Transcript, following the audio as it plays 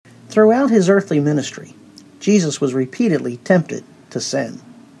Throughout his earthly ministry, Jesus was repeatedly tempted to sin.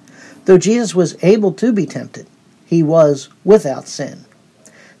 Though Jesus was able to be tempted, he was without sin.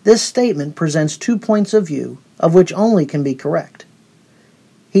 This statement presents 2 points of view, of which only can be correct.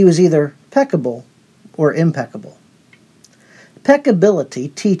 He was either peccable or impeccable.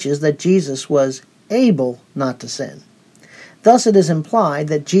 Peccability teaches that Jesus was able not to sin. Thus it is implied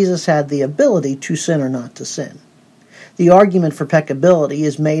that Jesus had the ability to sin or not to sin. The argument for peccability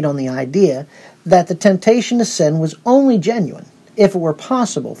is made on the idea that the temptation to sin was only genuine if it were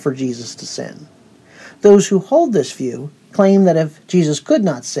possible for Jesus to sin. Those who hold this view claim that if Jesus could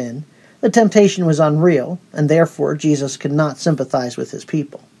not sin, the temptation was unreal, and therefore Jesus could not sympathize with his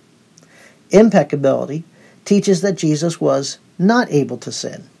people. Impeccability teaches that Jesus was not able to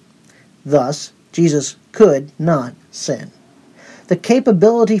sin. Thus, Jesus could not sin. The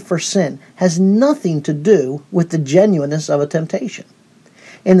capability for sin has nothing to do with the genuineness of a temptation.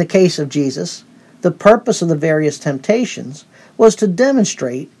 In the case of Jesus, the purpose of the various temptations was to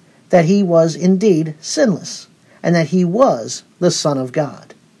demonstrate that he was indeed sinless, and that he was the Son of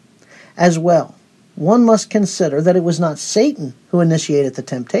God. As well, one must consider that it was not Satan who initiated the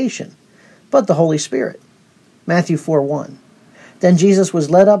temptation, but the Holy Spirit. Matthew 4:1. Then Jesus was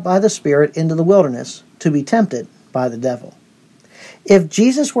led up by the Spirit into the wilderness to be tempted by the devil. If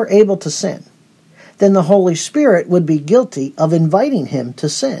Jesus were able to sin, then the Holy Spirit would be guilty of inviting him to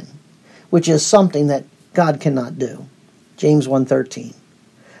sin, which is something that God cannot do. James 1:13.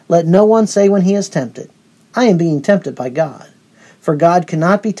 Let no one say when he is tempted, I am being tempted by God. For God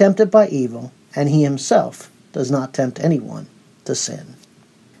cannot be tempted by evil, and he himself does not tempt anyone to sin.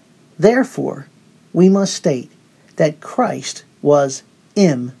 Therefore, we must state that Christ was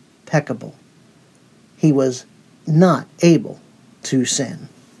impeccable. He was not able to sin.